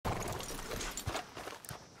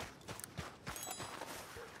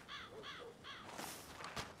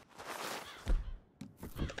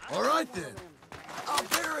right then. I'll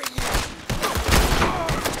bury you.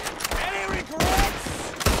 Any regrets?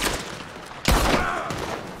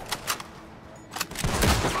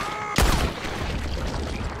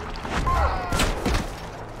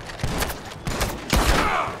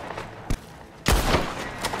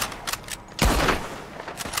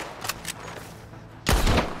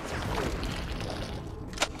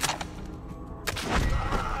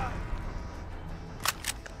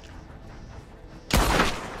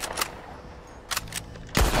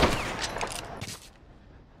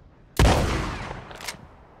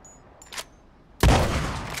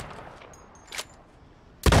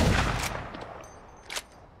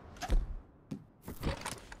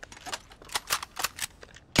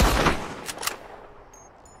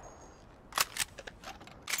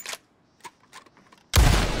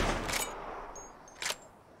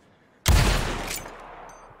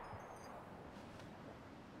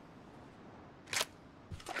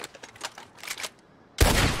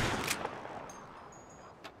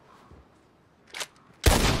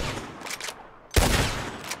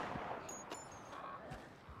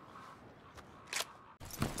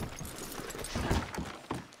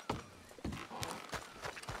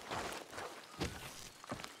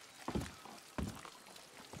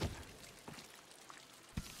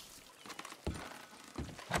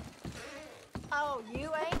 Oh, you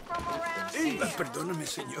ain't from around here? Perdóname,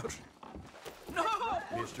 señor. No!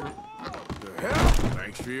 Mister. The hell?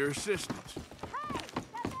 Thanks for your assistance.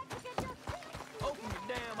 Open your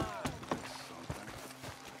damn eyes.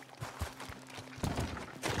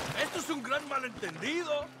 Esto es un gran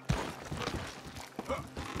malentendido.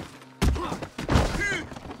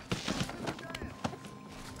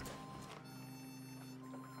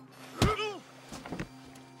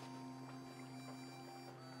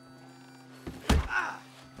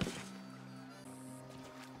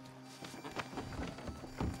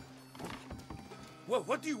 Well,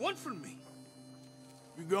 what do you want from me?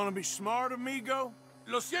 You gonna be smart, amigo?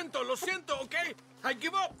 Lo siento, okay? I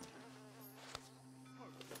give up.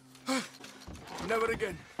 Never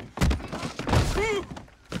again.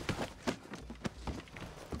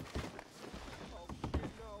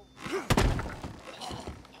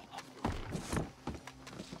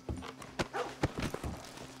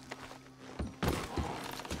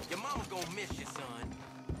 Your mama's gonna miss you, son.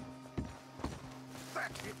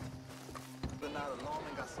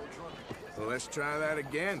 Well, let's try that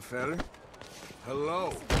again, fella.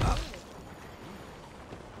 Hello.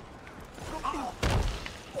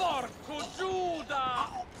 Porco Giuda!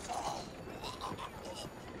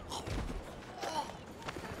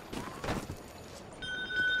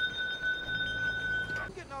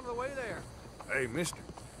 I'm getting out of the way there. Hey, mister.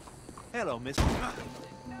 Hello, mister.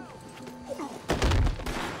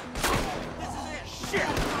 Shit!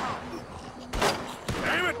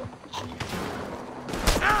 Damn it!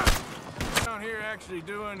 Down here actually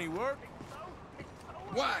do any work?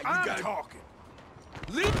 Why? You I'm gotta talking.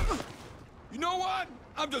 leave? You know what?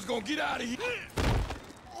 I'm just gonna get out of here.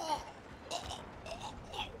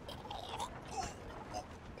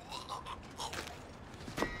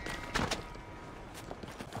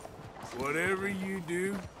 Whatever you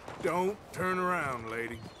do, don't turn around,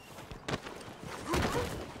 lady.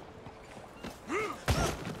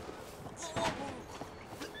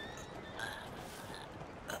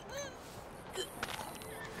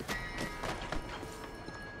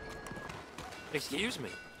 Excuse me.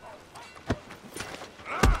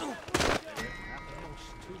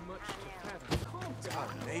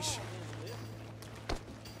 Nation.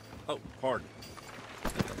 Oh, pardon.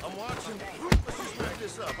 I'm watching. Let's just wrap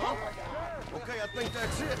this up, huh? Okay, I think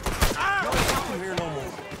that's it. Don't come here no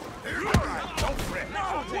more. Don't fret.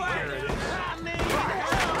 I'll take care of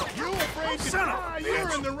this. You afraid to Son of a try? bitch.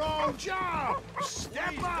 You're in the wrong job.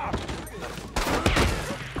 Step up.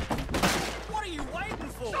 What are you waiting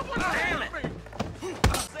for? Damn it. I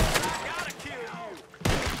said I gotta kill you.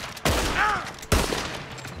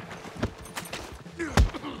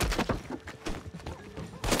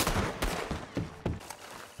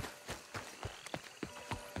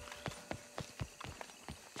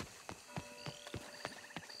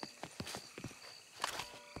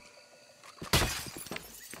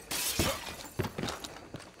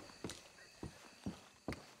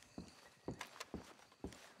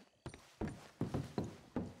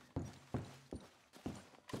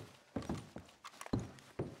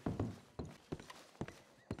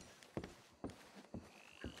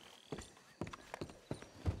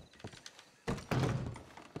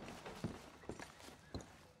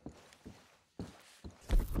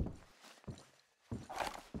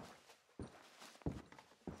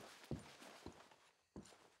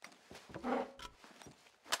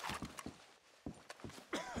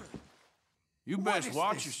 You What best is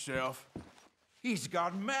watch this? yourself. He's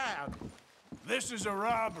gone mad. This is a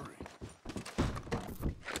robbery.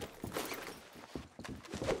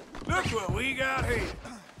 Look what we got here.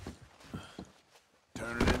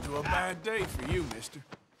 Turning into a bad day for you, mister.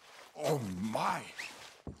 Oh, my.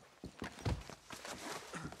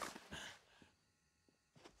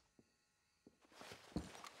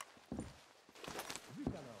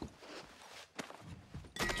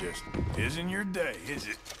 Just isn't your day, is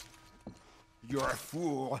it? You're a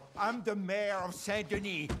fool. I'm the mayor of Saint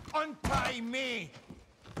Denis. Untie me!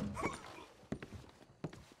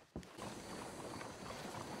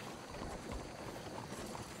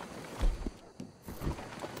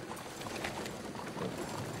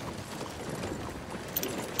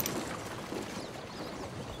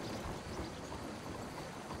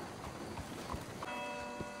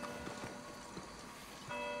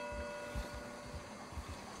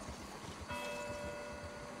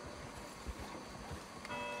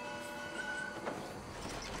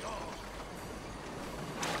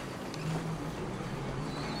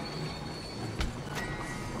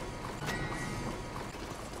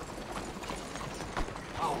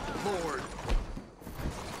 Lord.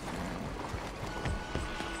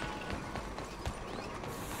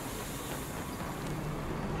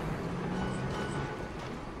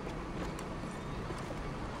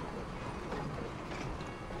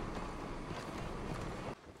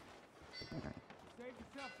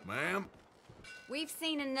 Ma'am? We've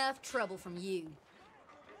seen enough trouble from you.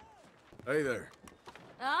 Hey there.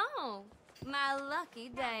 Oh, my lucky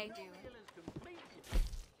day.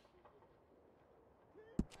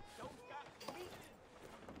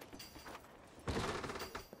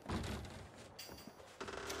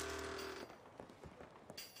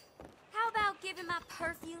 How about giving my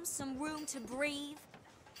perfume some room to breathe?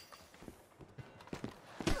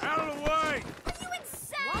 Out of the way! Are you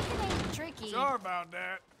insane? Ain't tricky. Sorry about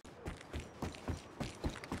that.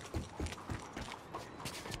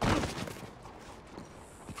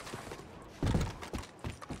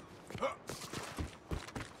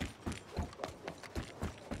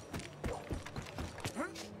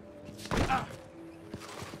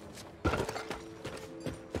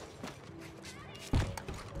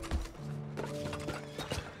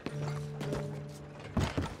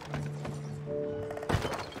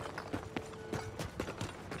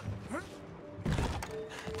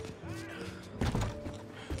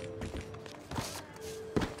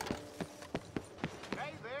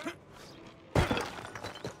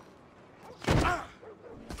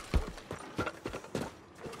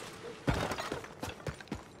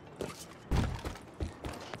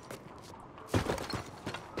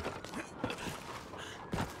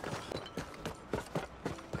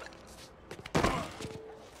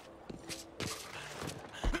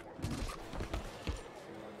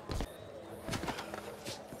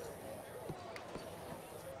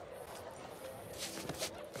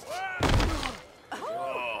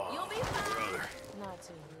 You'll be fine. Not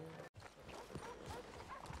too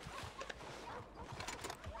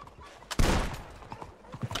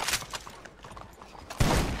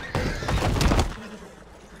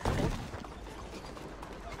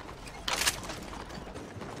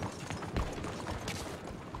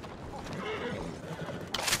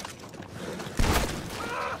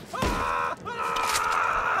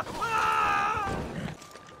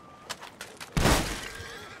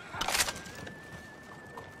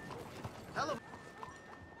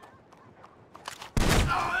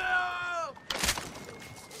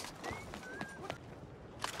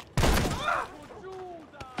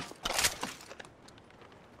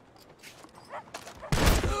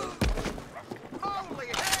Holy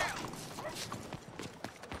hell!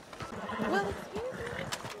 Well, excuse me.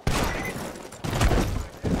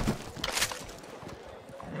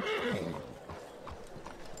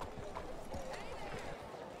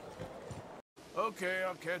 Okay,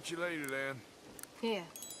 I'll catch you later then. Yeah,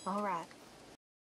 all right.